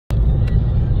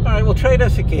Right, we'll try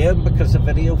this again because the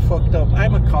video fucked up.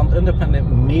 I'm a cunt,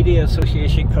 Independent Media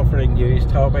Association covering news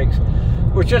topics.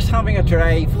 We're just having a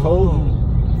drive home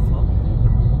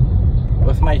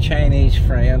with my Chinese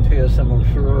friend who is the most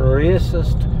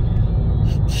racist,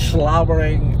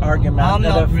 slobbering,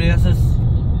 argumentative. I'm not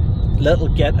racist. Little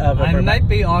git I've ever I might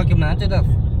be argumentative,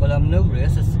 but I'm no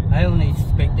racist. I only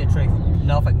speak the truth,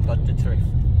 nothing but the truth.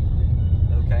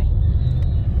 Okay?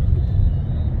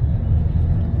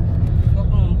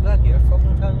 Glad you're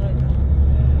fucking turn right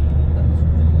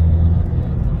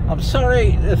now. I'm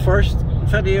sorry the first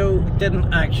video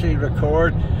didn't actually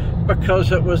record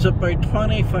because it was about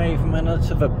 25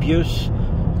 minutes of abuse.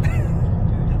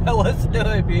 It was no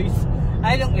abuse.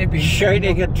 I don't abuse.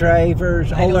 Shouting at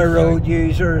drivers, other road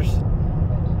users,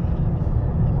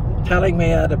 telling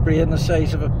me I had a brain the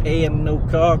size of a pea and no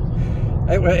cock.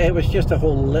 It was just a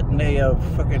whole litany of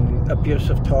fucking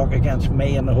abusive talk against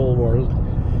me and the whole world.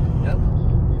 No.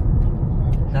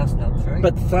 That's not true.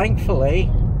 But thankfully,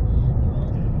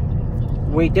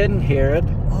 we didn't hear it.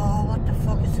 Oh, what the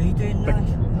fuck is he doing now?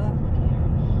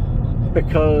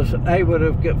 Because I would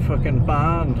have got fucking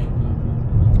banned.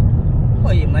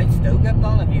 Well, you might still get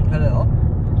banned if you put it up.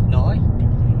 Now,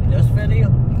 this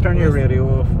video. Turn your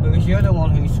radio off. Because you're the one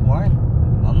who's swearing.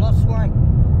 I'm not swearing.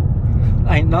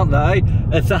 I not now.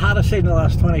 It's I had a seen the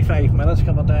last 25 minutes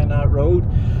coming down that road.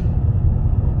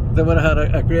 They would have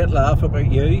had a great laugh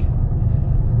about you.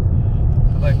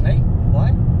 About me?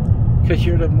 Why? Because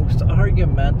you're the most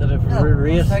argumentative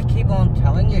race. I keep on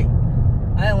telling you,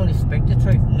 I only speak the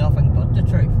truth, nothing but the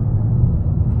truth.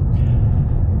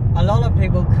 A lot of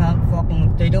people can't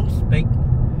fucking, they don't speak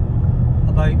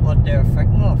about what they're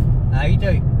thinking of. I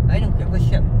do. I don't give a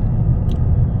shit.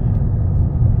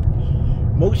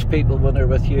 Most people, when they're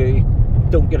with you,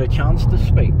 don't get a chance to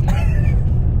speak.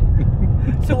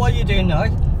 So what are you doing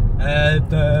now?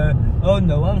 Oh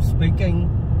no, I'm speaking.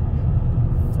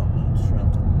 Fucking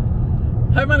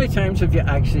Trump. How many times have you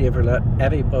actually ever let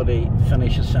anybody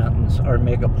finish a sentence or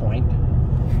make a point?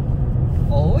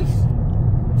 Always.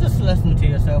 Just listen to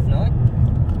yourself now.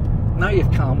 Now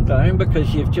you've calmed down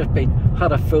because you've just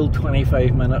had a full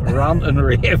 25-minute rant and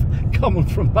rave coming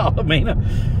from Ballymena.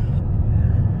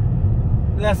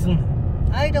 Listen,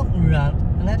 I don't rant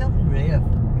and I don't rave.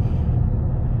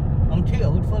 I'm too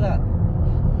old for that.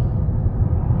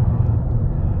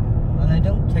 And I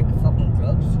don't take fucking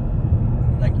drugs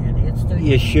like idiots do.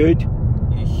 You should.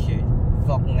 You should.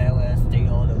 Fucking LSD,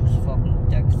 all those fucking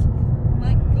dicks.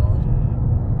 My God.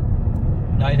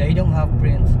 Now they don't have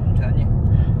brains, I'm telling you.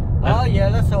 Oh yeah,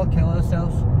 let's all kill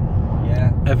ourselves.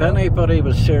 Yeah. If anybody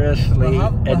was seriously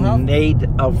in need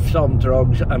of some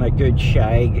drugs and a good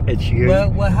shag, it's you.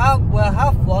 We'll have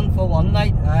one for one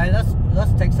night.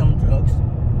 Let's take some drugs.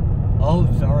 Oh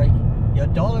sorry, your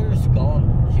daughter is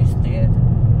gone. She's dead.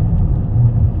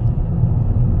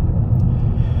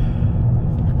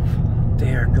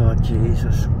 Dear God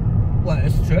Jesus. Well,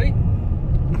 it's true.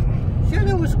 Sure,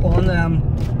 there was one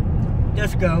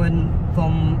this girl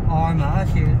from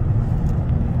Armagh.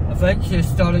 I think she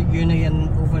started uni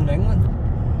over in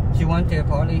England. She went to a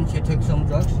party and she took some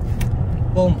drugs.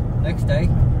 Boom, next day.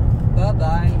 Bye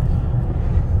bye.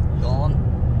 Gone.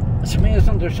 It's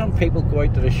amazing. There's some people go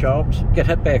out to the shops, get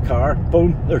hit by a car,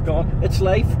 boom, they're gone. It's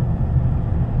life.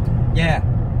 Yeah.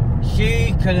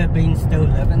 She could have been still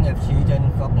living if she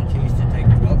didn't fucking choose to take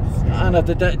drugs. And if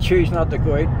they did choose not to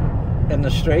go out in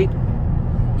the street.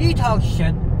 You talk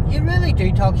shit. You really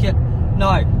do talk shit.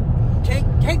 Now,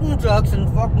 taking drugs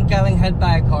and fucking getting hit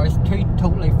by a car is two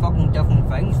totally fucking different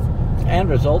things. End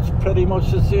result's pretty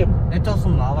much the same. It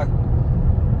doesn't matter.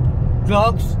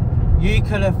 Drugs, you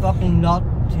could have fucking not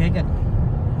taken.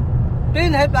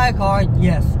 Being hit by a car,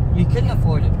 yes, you couldn't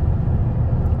afford it.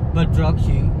 But drugs,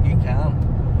 you can.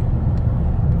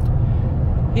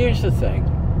 Here's the thing.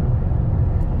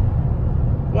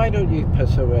 Why don't you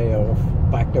piss away off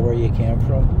back to where you came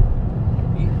from?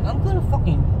 I'm gonna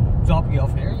fucking drop you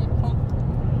off here, you cunt.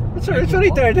 It's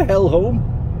only down the hill home.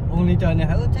 Only down the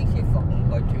hill? It takes you fucking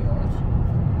about 2 hours.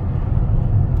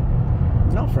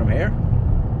 Not from here.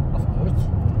 Of course.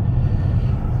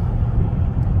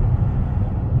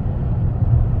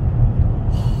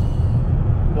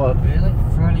 What? Really?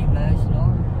 30 miles an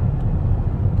hour?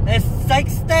 It's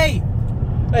 60!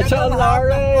 It's a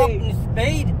lorry! Fucking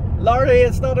speed! Lorry,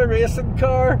 it's not a racing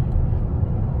car.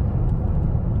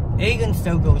 You can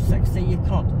still go 60, you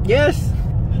can't. Yes!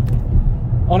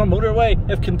 On a motorway,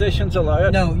 if conditions allow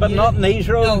it. No, but not in these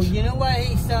roads. No, you know why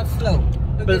he's that slow?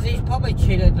 Because he's probably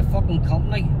cheated the fucking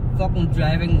company, fucking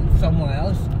driving somewhere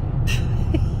else.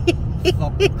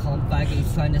 Fucking cunt bag,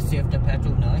 he's trying to save the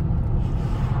petrol now.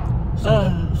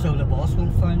 So the boss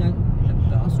won't find out. The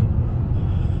bastard.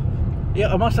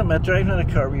 Yeah, I must admit, driving in a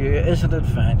car with you is an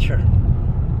adventure.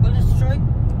 Well, it's true.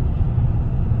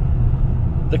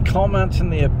 The comments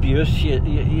and the abuse you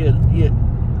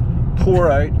pour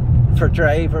out for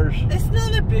drivers. It's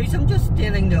not abuse, I'm just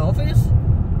stating the obvious.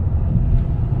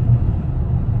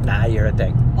 Nah, you're a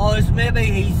dick. Or is maybe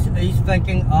he's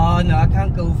thinking, oh no, I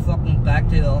can't go fucking back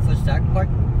to the office that quick.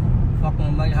 Fucking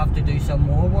I might have to do some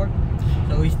more work.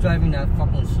 So he's driving that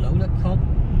fucking slow, that cunt.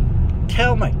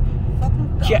 Tell me,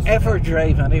 do you ever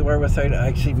drive anywhere without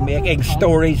actually making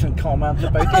stories and comments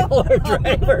about the other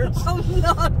drivers? I'm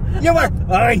not. You were,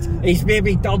 alright, he's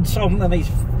maybe done something and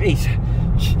he's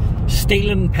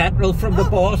stealing petrol from the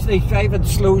boss and he's driving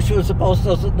slow so the boss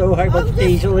doesn't know how much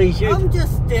diesel he's using. I'm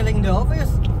just stating the obvious.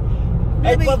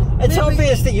 Maybe, it's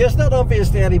obvious to you, it's not obvious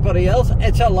to anybody else.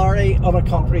 It's a lorry on a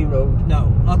country road.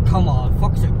 No, oh come on,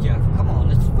 fuck's sake, Jeff, come on,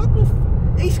 it's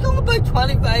fucking, he's going about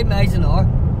 25 miles an hour.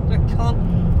 The cunt.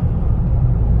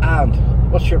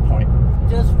 And, what's your point?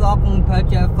 Just fucking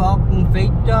put your fucking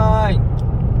feet down.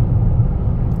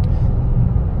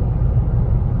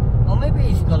 Or maybe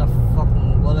he's got a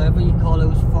fucking, whatever you call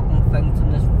those fucking things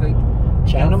in his feet.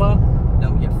 Chinaman?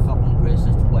 No, you fucking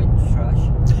racist white trash.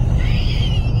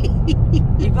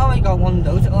 You probably got one of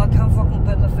those. Oh, I can't fucking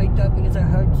put my feet down because it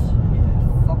hurts.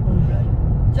 Yeah, fucking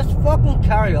right. Just fucking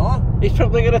carry on. He's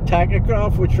probably got a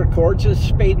tachograph which records his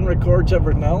speed and records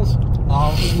everything else.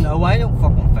 Oh, no, I don't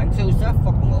fucking think so. Is that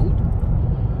fucking old?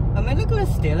 I mean, look at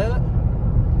the state of it.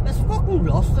 It's fucking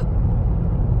rusted.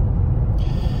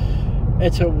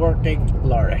 It's a working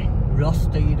lorry.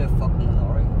 Rusty the fucking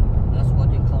lorry. That's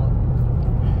what you call it.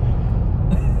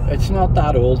 It's not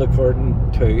that old according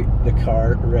to the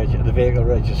the vehicle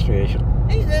registration.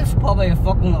 There's probably a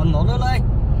fucking another lie.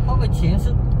 Probably changed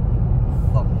it.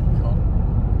 Fucking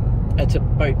cunt. It's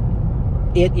about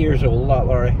 8 years old, that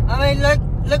lorry. I mean,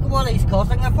 look at what he's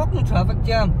causing. A fucking traffic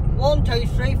jam. 1, 2,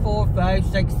 3, 4, 5,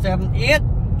 6, 7, 8.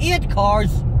 8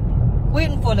 cars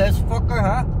waiting for this fucker,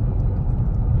 huh?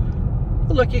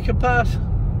 Well, look, you can pass.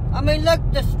 I mean, look,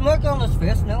 the smirk on his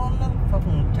face. No, I'm not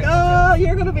fucking taking Oh,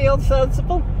 you're going to be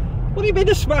insensible. What do you mean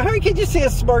a smirk? How can you see a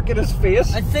smirk in his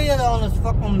face? I see it on his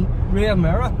fucking rear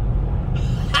mirror.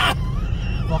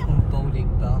 Fucking baldy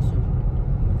bastard.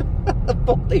 A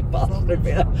baldy bastard,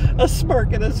 man. A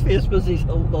smirk in his face because he's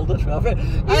holding all the traffic.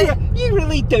 You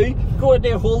really do go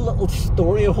into a whole little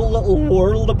story, a whole little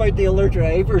world about the other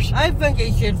drivers. I think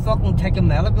he should fucking take a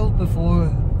medical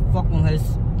before fucking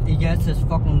he gets his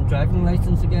fucking driving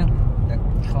license again. That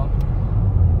cunt.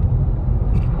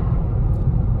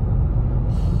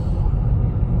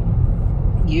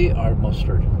 You are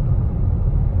mustard.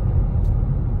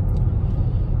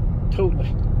 Totally.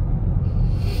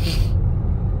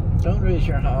 Don't raise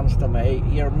your hands to me.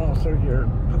 You're mustard, you're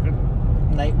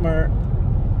fucking nightmare.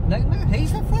 Nightmare?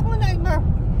 He's a fucking nightmare.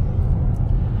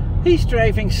 He's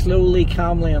driving slowly,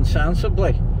 calmly and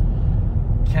sensibly.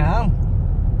 Calm?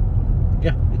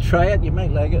 Yeah, try it, you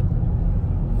might like it.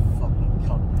 Fucking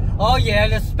cunt. Oh yeah,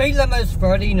 the speed limit is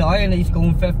 30 now and he's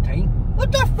going 15.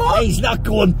 What the fuck? He's not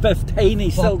going 15,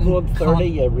 he's still going 30,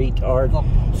 cunt. You retard.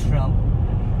 Fucking Trump.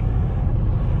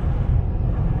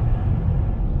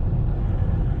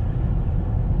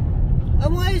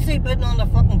 And why is he putting on the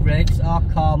fucking brakes? Oh,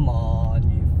 come on,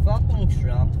 you fucking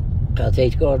Trump. Because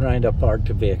he's going round a parked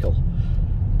vehicle.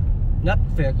 That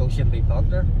vehicle shouldn't be parked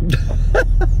there.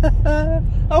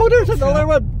 Oh, there's another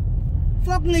one.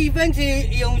 Fucking he thinks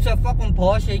he owns a fucking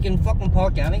Porsche, he can fucking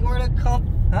park anywhere, that cunt.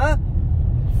 Huh?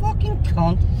 Fucking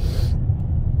cunt.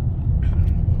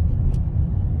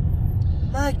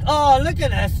 Like, oh, look at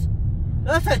this.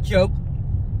 That's a joke.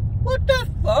 What the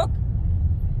fuck?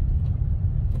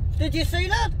 Did you see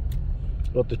that?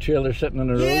 What, the trailer sitting in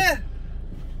the road? Yeah.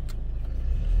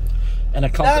 In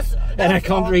a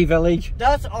country village.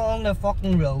 That's on the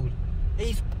fucking road.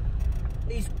 These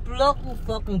blocking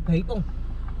fucking people.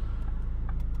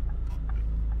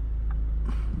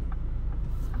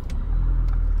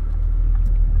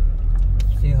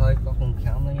 See how fucking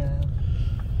calmly I am?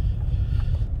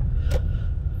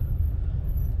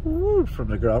 Ooh, from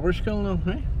the grammar school now,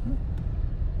 right?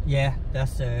 Yeah,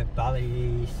 that's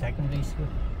Bally Secondary School.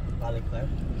 Ballyclare.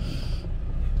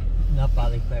 Not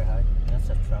Ballyclare High. That's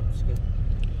a Trump school.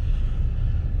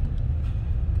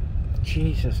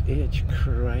 Jesus H.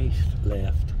 Christ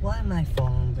left. Why am I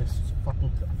following this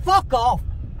fucking... Fuck off!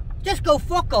 Just go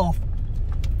fuck off!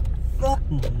 Fuck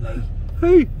me.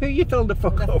 Who you told to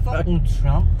fuck off? The fucking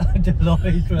Trump. The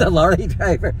lorry driver. The lorry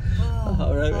driver. Oh,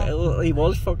 Alright, well, he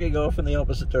was fucking off in the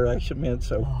opposite direction, mate,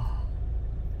 so... Oh,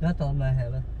 that's on my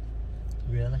head.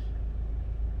 Really?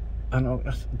 I know,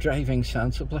 driving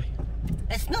sensibly.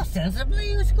 It's not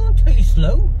sensibly, it's going too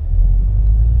slow.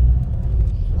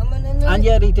 And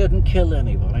yet he didn't kill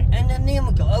anybody. In the name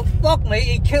of God, oh fuck me,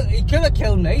 he could have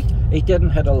killed me. He didn't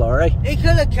hit a lorry. He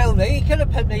could have killed me. He could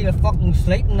have put me to fucking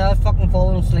sleep, and I fucking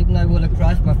fallen asleep, and I would have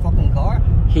crashed my fucking car.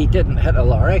 He didn't hit a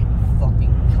lorry.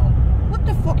 Fucking cunt. What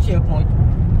the fuck's your point?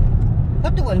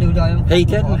 Put the window down. He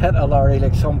didn't hit a lorry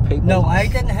like some people. No, I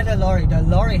didn't hit a lorry. The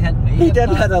lorry hit me. He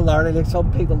didn't hit a lorry like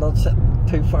some people not sitting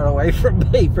too far away from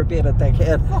me for being a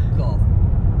dickhead. Fuck off.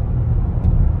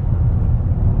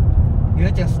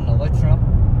 You're just another Trump.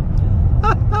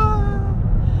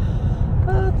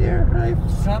 Oh dear, right.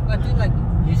 Trump, I do like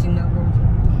using that word.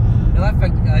 No, I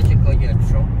think I should call you a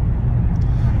Trump.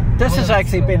 This has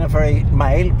actually been a very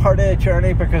mild part of the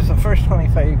journey because the first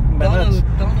 25 minutes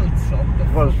Donald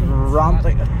Trump was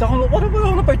ranting. Donald, what are we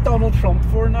on about Donald Trump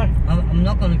for now? I'm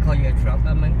not going to call you a Trump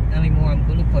anymore. I'm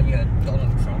going to call you a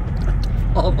Donald Trump.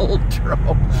 Donald Trump.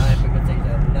 Because he's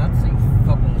a Nazi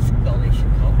fucking Scottish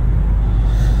cunt.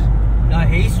 Now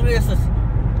he's racist.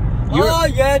 Oh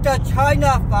yeah, the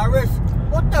China virus.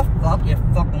 What the fuck, you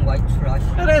fucking white trash.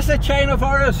 It is the China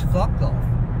virus. Fuck off.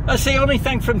 That's the only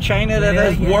thing from China that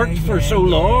has worked for so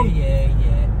long.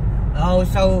 Yeah. Oh,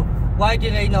 so why do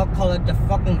they not call it the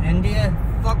fucking India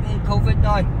fucking COVID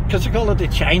now? Because they call it the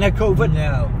China COVID?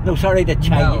 No, sorry, the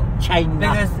China. No.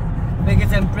 China.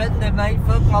 Because in Britain they might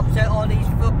fucking upset all these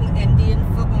fucking Indian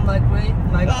fucking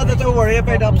migrants. Oh, don't worry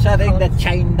about upsetting the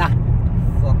China.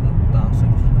 Fucking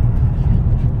bastards.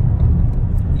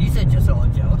 You said you're all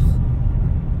jealous.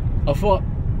 Of what?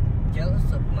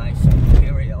 Jealous of my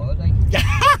superiority. Yeah,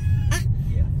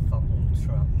 fucking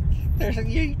Trump.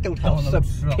 You don't have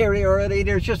superiority.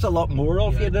 There's just a lot more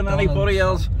of you than anybody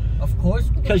else. Of course.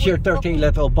 Because you're dirty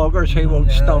little buggers who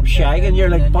won't stop shagging. You're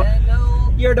like,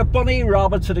 you're the bunny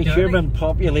rabbits of the human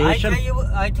population.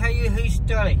 I tell you who's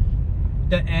dirty.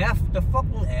 The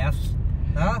fucking Fs.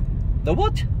 Huh? The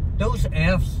what? Those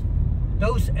Fs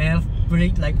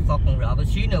breed like fucking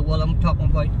rabbits. You know what I'm talking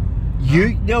about.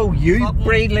 You fucking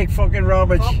breed like fucking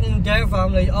rabbits. Fucking their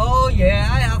family. Oh yeah,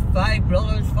 I have 5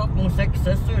 brothers, fucking 6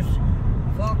 sisters.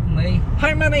 Fuck me.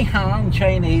 How many Han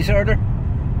Chinese are there?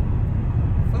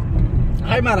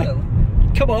 How many?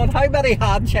 Come on, how many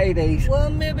Han Chinese? Well,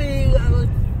 maybe I would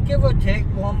give or take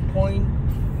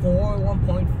 1.4,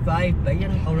 1.5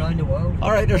 billion around the world.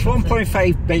 Alright, there's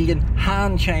 1.5 billion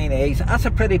Han Chinese. That's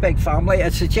a pretty big family.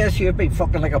 It suggests you've been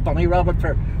fucking like a bunny rabbit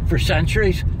for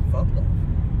centuries. Fuck them.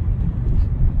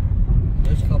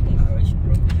 There's fucking Irish,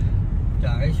 bro. The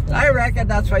Irish one. I reckon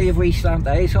that's why you've wee slant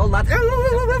eyes. All that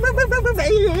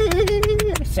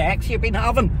sex you've been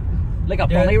having. Like a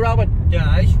bunny rabbit. The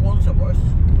Irish ones are worse.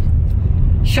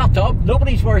 Shut up.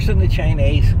 Nobody's worse than the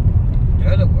Chinese.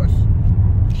 They're the worst.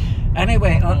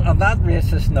 Anyway, on that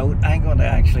racist note, I'm going to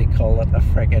actually call it a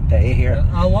friggin' day here.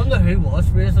 I wonder who was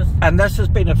racist. And this has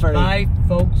been a very... Hi,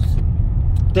 folks.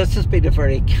 This has been a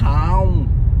very calm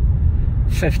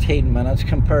 15 minutes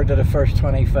compared to the first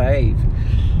 25.